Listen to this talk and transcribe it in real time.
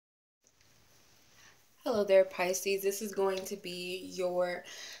Hello there, Pisces. This is going to be your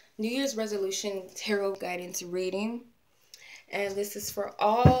New Year's resolution tarot guidance reading. And this is for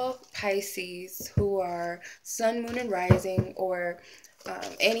all Pisces who are sun, moon, and rising, or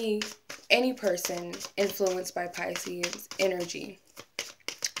any person influenced by Pisces energy.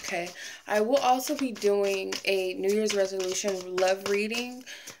 Okay. I will also be doing a New Year's resolution love reading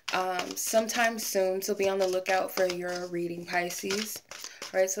sometime soon. So be on the lookout for your reading, Pisces.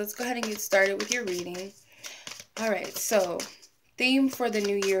 All right, so let's go ahead and get started with your reading. All right, so theme for the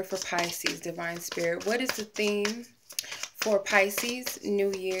new year for Pisces, Divine Spirit. What is the theme for Pisces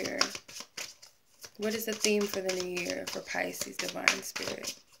New Year? What is the theme for the new year for Pisces, Divine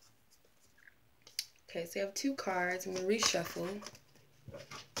Spirit? Okay, so you have two cards. I'm going to reshuffle.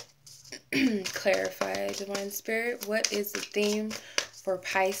 Clarify, Divine Spirit. What is the theme for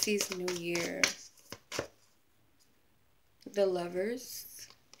Pisces New Year? The Lovers.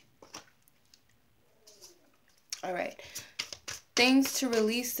 All right. Things to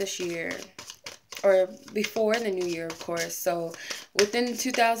release this year, or before the new year, of course. So within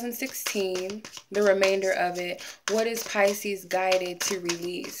 2016, the remainder of it, what is Pisces guided to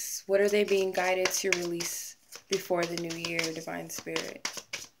release? What are they being guided to release before the new year, Divine Spirit?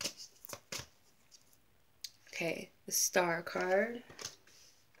 Okay, the Star card.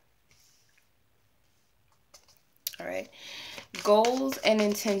 All right. Goals and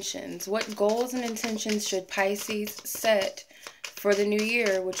intentions. What goals and intentions should Pisces set for the new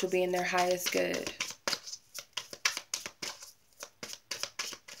year, which will be in their highest good?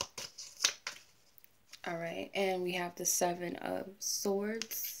 All right, and we have the Seven of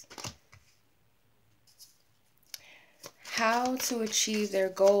Swords. How to achieve their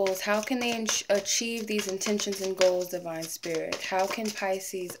goals. How can they achieve these intentions and goals, Divine Spirit? How can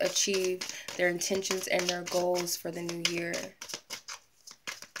Pisces achieve their intentions and their goals for the new year?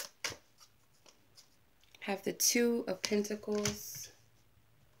 Have the Two of Pentacles.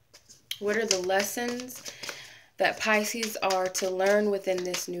 What are the lessons that Pisces are to learn within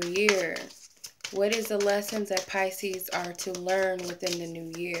this new year? What is the lessons that Pisces are to learn within the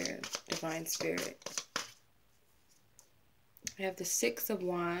new year, Divine Spirit? I have the Six of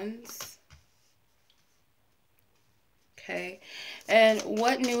Wands. Okay. And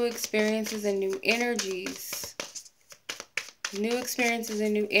what new experiences and new energies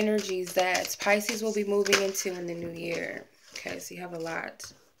that Pisces will be moving into in the new year? Okay, so you have a lot,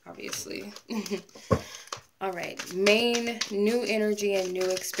 obviously. All right. Main new energy and new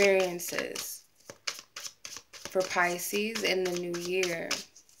experiences for Pisces in the new year.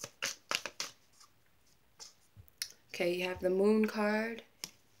 Okay, you have the Moon card.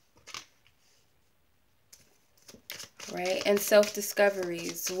 Right, and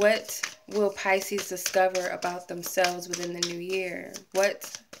self-discoveries. What will Pisces discover about themselves within the new year?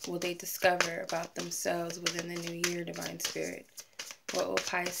 What will they discover about themselves within the new year, Divine Spirit? What will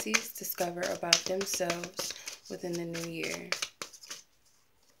Pisces discover about themselves within the new year?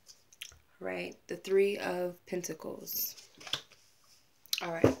 Right, the Three of Pentacles.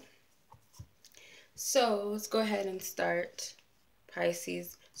 All right. So let's go ahead and start,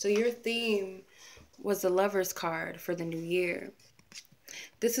 Pisces. So your theme was the Lover's card for the new year.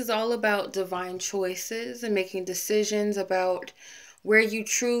 This is all about divine choices and making decisions about where you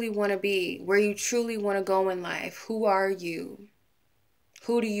truly want to be, where you truly want to go in life. Who are you?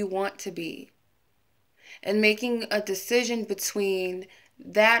 Who do you want to be? And making a decision between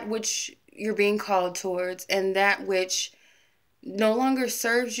that which you're being called towards and that which no longer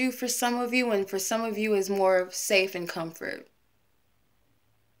serves you for some of you, and for some of you is more safe and comfort.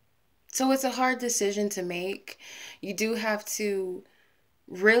 So it's a hard decision to make. You do have to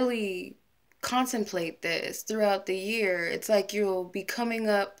really contemplate this throughout the year. It's like you'll be coming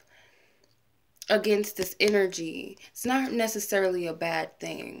up against this energy. It's not necessarily a bad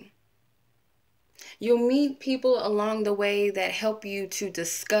thing. You'll meet people along the way that help you to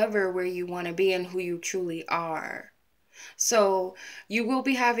discover where you want to be and who you truly are. So you will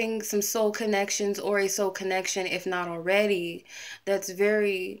be having some soul connections, or a soul connection, if not already, that's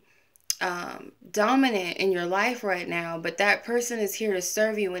very dominant in your life right now. But that person is here to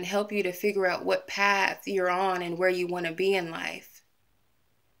serve you and help you to figure out what path you're on and where you want to be in life.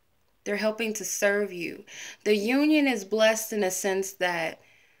 They're helping to serve you. The union is blessed in a sense that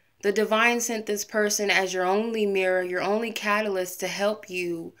the divine sent this person as your only mirror, your only catalyst to help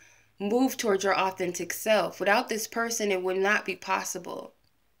you move towards your authentic self. Without this person, it would not be possible.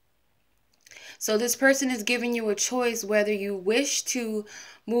 So this person is giving you a choice whether you wish to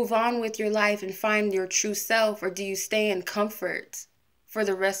move on with your life and find your true self, or do you stay in comfort for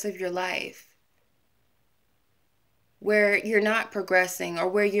the rest of your life? where you're not progressing, or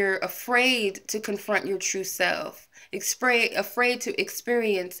where you're afraid to confront your true self, afraid to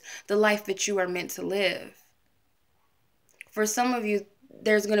experience the life that you are meant to live. For some of you,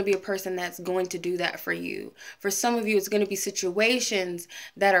 there's going to be a person that's going to do that for you. For some of you, it's going to be situations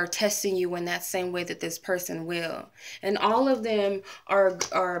that are testing you in that same way that this person will. And all of them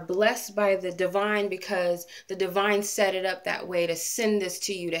are blessed by the divine, because the divine set it up that way to send this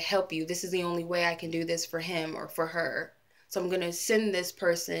to you, to help you. This is the only way I can do this for him or for her. So I'm going to send this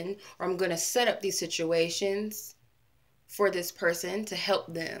person, or I'm going to set up these situations for this person to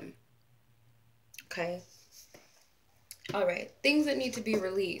help them. Okay? All right, things that need to be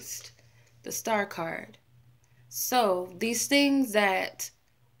released. The Star card. So these things that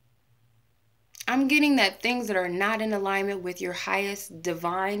I'm getting, that things that are not in alignment with your highest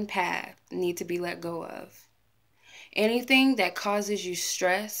divine path need to be let go of. Anything that causes you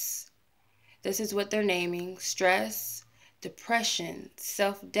stress, this is what they're naming: stress, depression,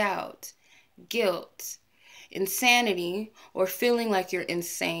 self-doubt, guilt, insanity, or feeling like you're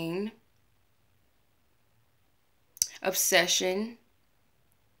insane, obsession,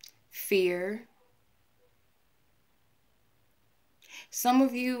 fear. Some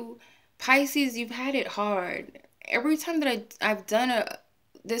of you, Pisces, you've had it hard. Every time that I've done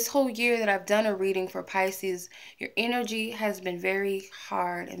this whole year that I've done a reading for Pisces, your energy has been very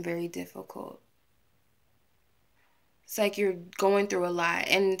hard and very difficult. It's like you're going through a lot.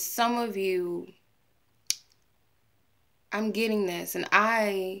 And some of you, I'm getting this, and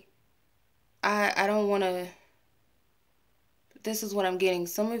I don't want to, this is what I'm getting.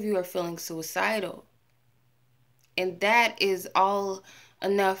 Some of you are feeling suicidal. And that is all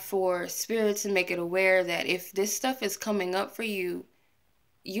enough for Spirit to make it aware that if this stuff is coming up for you,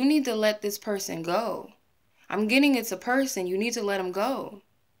 you need to let this person go. I'm getting it's a person. You need to let them go.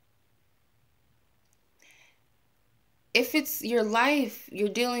 If it's your life you're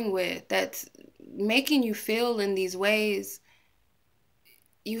dealing with that's making you feel in these ways,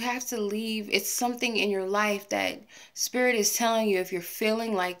 you have to leave. It's something in your life that Spirit is telling you, if you're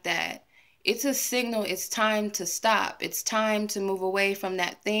feeling like that, it's a signal. It's time to stop. It's time to move away from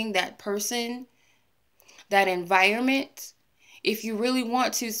that thing, that person, that environment. If you really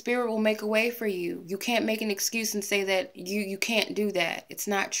want to, Spirit will make a way for you. You can't make an excuse and say that you can't do that. It's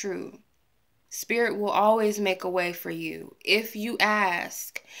not true. Spirit will always make a way for you if you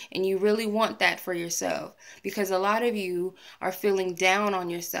ask and you really want that for yourself, because a lot of you are feeling down on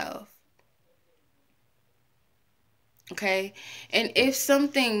yourself. Okay? And if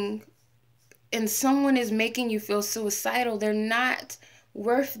something and someone is making you feel suicidal, they're not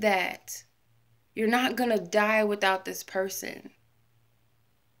worth that. You're not going to die without this person.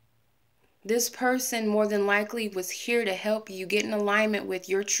 This person more than likely was here to help you get in alignment with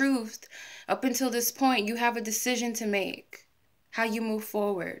your truth. Up until this point, you have a decision to make, how you move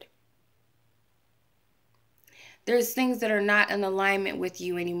forward. There's things that are not in alignment with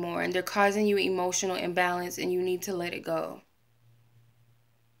you anymore, and they're causing you emotional imbalance, and you need to let it go.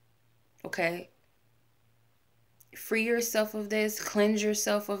 Okay? Free yourself of this. Cleanse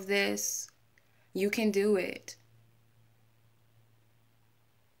yourself of this. You can do it.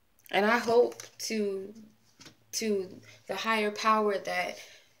 And I hope to the higher power that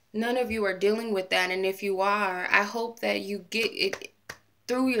none of you are dealing with that. And if you are, I hope that you get it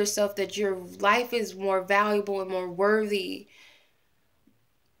through yourself, that your life is more valuable and more worthy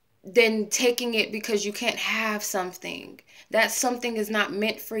than taking it because you can't have something. That something is not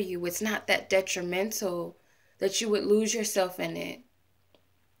meant for you. It's not that detrimental that you would lose yourself in it.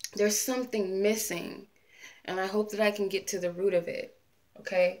 There's something missing, and I hope that I can get to the root of it.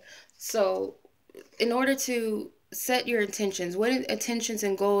 Okay? So in order to set your intentions, what intentions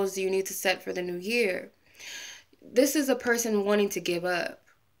and goals do you need to set for the new year? This is a person wanting to give up.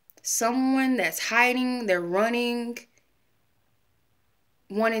 Someone that's hiding, they're running,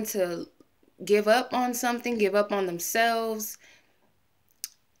 wanting to give up on something, give up on themselves.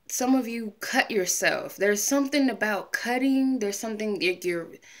 Some of you cut yourself. There's something about cutting. There's something,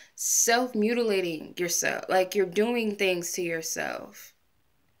 you're self-mutilating yourself. Like you're doing things to yourself.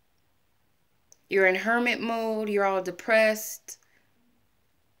 You're in hermit mode. You're all depressed.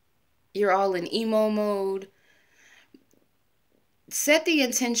 You're all in emo mode. Set the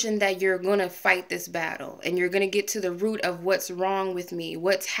intention that you're going to fight this battle, and you're going to get to the root of what's wrong with me,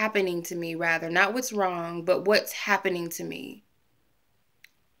 what's happening to me, rather. Not what's wrong, but what's happening to me.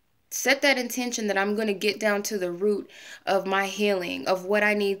 Set that intention that I'm going to get down to the root of my healing, of what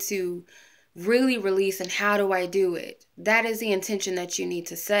I need to really release, and how do I do it. That is the intention that you need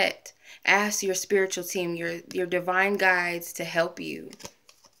to set. Ask your spiritual team, your divine guides, to help you.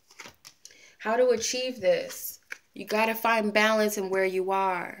 How to achieve this? You got to find balance in where you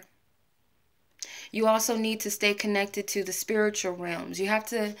are. You also need to stay connected to the spiritual realms. You have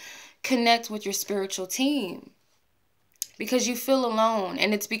to connect with your spiritual team because you feel alone,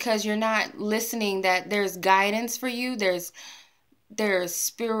 and it's because you're not listening that there's guidance for you. There's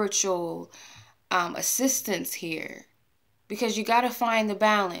spiritual assistance here, because you got to find the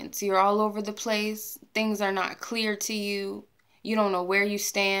balance. You're all over the place. Things are not clear to you. You don't know where you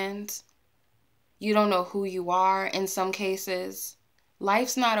stand. You don't know who you are in some cases.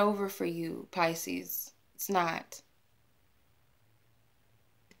 Life's not over for you, Pisces. It's not.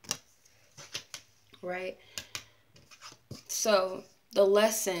 Right? So, the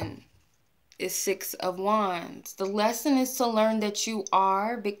lesson is Six of Wands. The lesson is to learn that you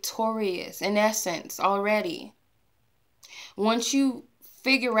are victorious in essence already. Once you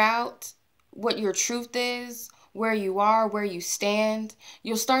figure out what your truth is, where you are, where you stand,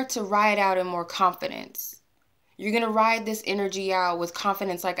 you'll start to ride out in more confidence. You're going to ride this energy out with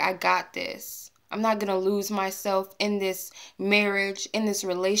confidence, like, I got this. I'm not going to lose myself in this marriage, in this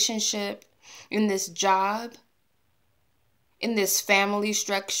relationship, in this job, in this family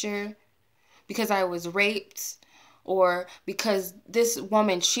structure, because I was raped, or because this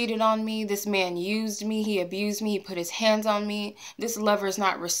woman cheated on me, this man used me, he abused me, he put his hands on me, this lover's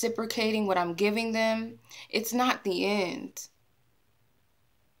not reciprocating what I'm giving them. It's not the end.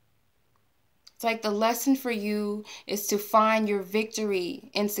 It's like the lesson for you is to find your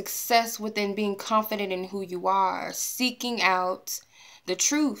victory and success within being confident in who you are, seeking out the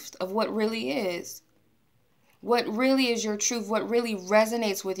truth of what really is. What really is your truth? What really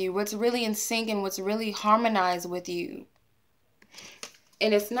resonates with you? What's really in sync and what's really harmonized with you?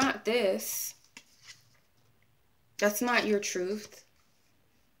 And it's not this. That's not your truth.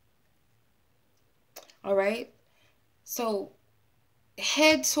 All right? So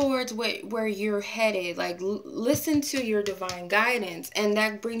head towards where you're headed. Like, listen to your divine guidance. And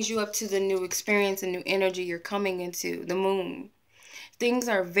that brings you up to the new experience and new energy you're coming into, the moon. Things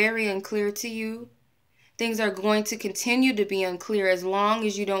are very unclear to you. Things are going to continue to be unclear as long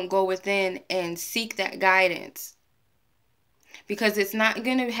as you don't go within and seek that guidance. Because it's not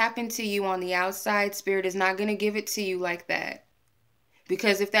going to happen to you on the outside. Spirit is not going to give it to you like that.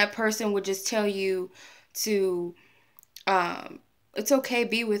 Because if that person would just tell you to, it's okay,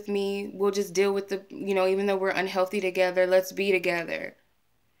 be with me. We'll just deal with the, even though we're unhealthy together, let's be together.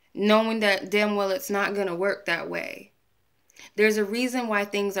 Knowing that damn well it's not going to work that way. There's a reason why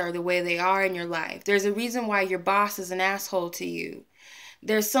things are the way they are in your life. There's a reason why your boss is an asshole to you.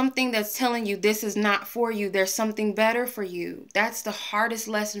 There's something that's telling you this is not for you. There's something better for you. That's the hardest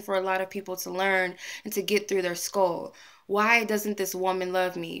lesson for a lot of people to learn and to get through their skull. Why doesn't this woman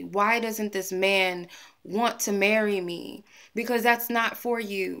love me? Why doesn't this man want to marry me? Because that's not for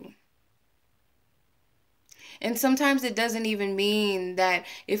you. And sometimes it doesn't even mean that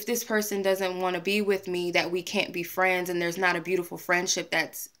if this person doesn't want to be with me, that we can't be friends and there's not a beautiful friendship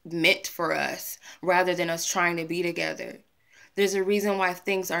that's meant for us, rather than us trying to be together. There's a reason why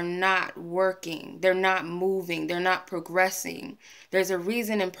things are not working. They're not moving. They're not progressing. There's a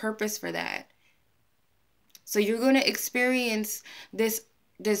reason and purpose for that. So you're going to experience this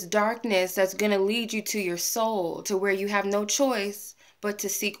darkness that's going to lead you to your soul, to where you have no choice but to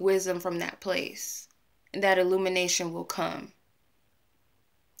seek wisdom from that place. And that illumination will come.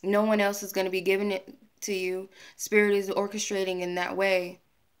 No one else is going to be giving it to you. Spirit is orchestrating in that way.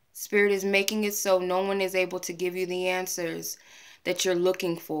 Spirit is making it so no one is able to give you the answers that you're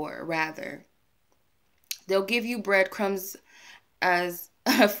looking for, rather. They'll give you breadcrumbs, as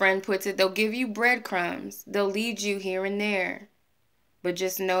a friend puts it. They'll give you breadcrumbs. They'll lead you here and there. But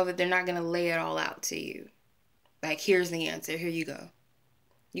just know that they're not going to lay it all out to you. Like, here's the answer. Here you go.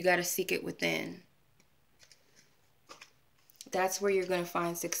 You got to seek it within. That's where you're going to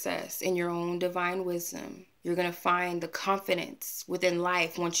find success in your own divine wisdom. You're going to find the confidence within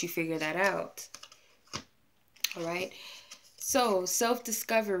life once you figure that out. All right. So,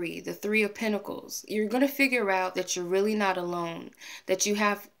 self-discovery, the Three of Pentacles. You're going to figure out that you're really not alone, that you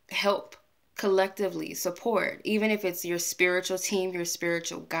have help collectively, support, even if it's your spiritual team, your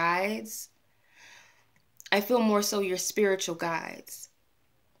spiritual guides. I feel more so your spiritual guides.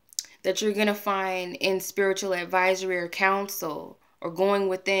 That you're going to find in spiritual advisory or counsel, or going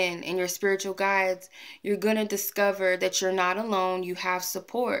within in your spiritual guides, you're going to discover that you're not alone. You have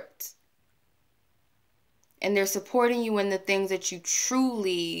support. And they're supporting you in the things that you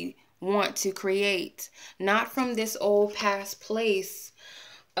truly want to create. Not from this old past place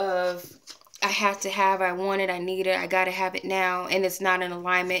of, I have to have, I want it, I need it, I got to have it now. And it's not in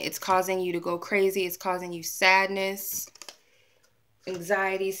alignment. It's causing you to go crazy. It's causing you sadness.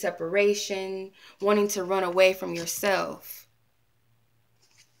 anxiety, separation, wanting to run away from yourself.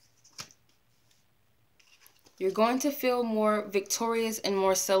 You're going to feel more victorious and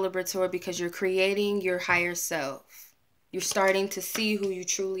more celebratory because you're creating your higher self. You're starting to see who you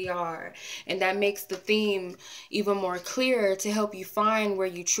truly are. And that makes the theme even more clear to help you find where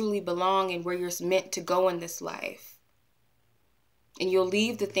you truly belong and where you're meant to go in this life. And you'll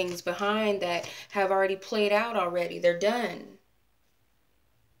leave the things behind that have already played out already. They're done.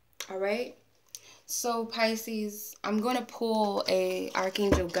 All right? So Pisces, I'm going to pull a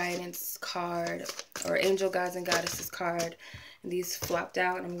Archangel Guidance card or Angel Gods and Goddesses card. And these flopped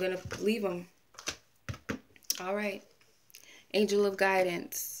out. I'm going to leave them. All right. Angel of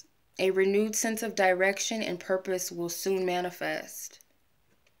Guidance. A renewed sense of direction and purpose will soon manifest.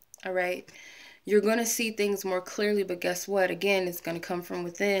 All right. You're going to see things more clearly, but guess what? Again, it's going to come from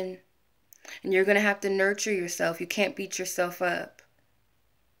within. And you're going to have to nurture yourself. You can't beat yourself up.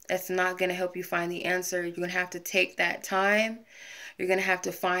 That's not going to help you find the answer. You're going to have to take that time. You're going to have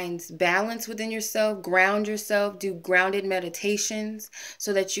to find balance within yourself, ground yourself, do grounded meditations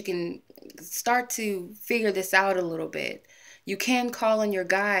so that you can start to figure this out a little bit. You can call on your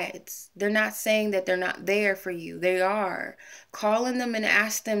guides. They're not saying that they're not there for you. They are. Call on them and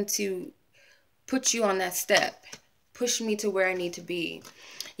ask them to put you on that step. Push me to where I need to be.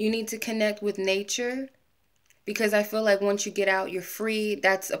 You need to connect with nature because I feel like once you get out, you're free.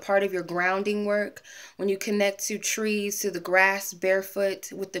 That's a part of your grounding work. When you connect to trees, to the grass,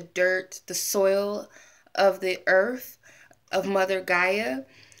 barefoot, with the dirt, the soil of the earth, of Mother Gaia,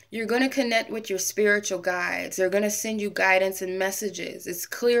 you're going to connect with your spiritual guides. They're going to send you guidance and messages. It's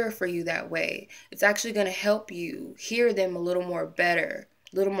clearer for you that way. It's actually going to help you hear them a little more better,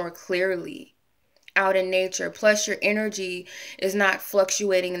 a little more clearly out in nature. Plus your energy is not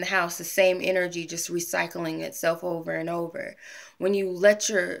fluctuating in the house, the same energy just recycling itself over and over. When you let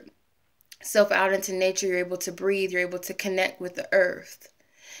yourself out into nature, you're able to breathe, you're able to connect with the earth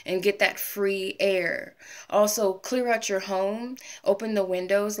and get that free air. Also, clear out your home, open the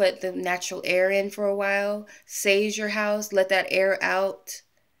windows, let the natural air in for a while, sage your house, let that air out.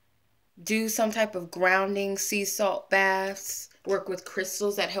 Do some type of grounding, sea salt baths. Work with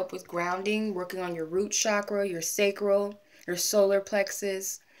crystals that help with grounding, working on your root chakra, your sacral, your solar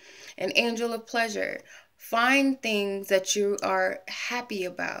plexus. An angel of pleasure. Find things that you are happy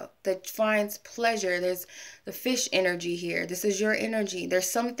about, that finds pleasure. There's the fish energy here. This is your energy. There's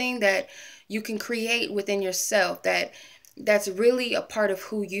something that you can create within yourself that's really a part of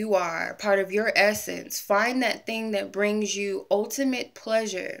who you are, part of your essence. Find that thing that brings you ultimate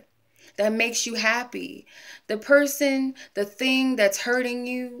pleasure, that makes you happy. The person, the thing that's hurting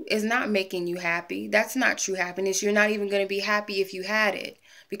you is not making you happy. That's not true happiness. You're not even going to be happy if you had it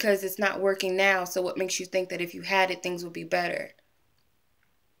because it's not working now. So what makes you think that if you had it, things would be better?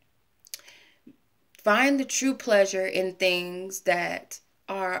 Find the true pleasure in things that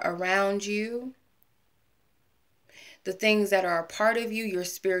are around you, the things that are a part of you, your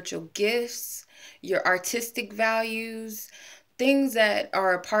spiritual gifts, your artistic values, things that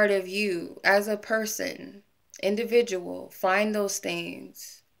are a part of you as a person, individual. Find those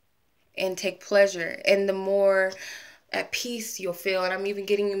things and take pleasure. And the more at peace you'll feel, and I'm even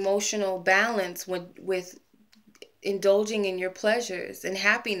getting emotional balance with indulging in your pleasures and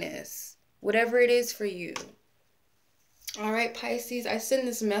happiness, whatever it is for you. All right, Pisces, I send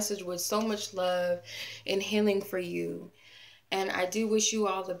this message with so much love and healing for you. And I do wish you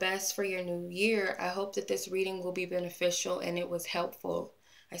all the best for your new year. I hope that this reading will be beneficial and it was helpful.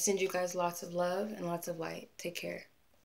 I send you guys lots of love and lots of light. Take care.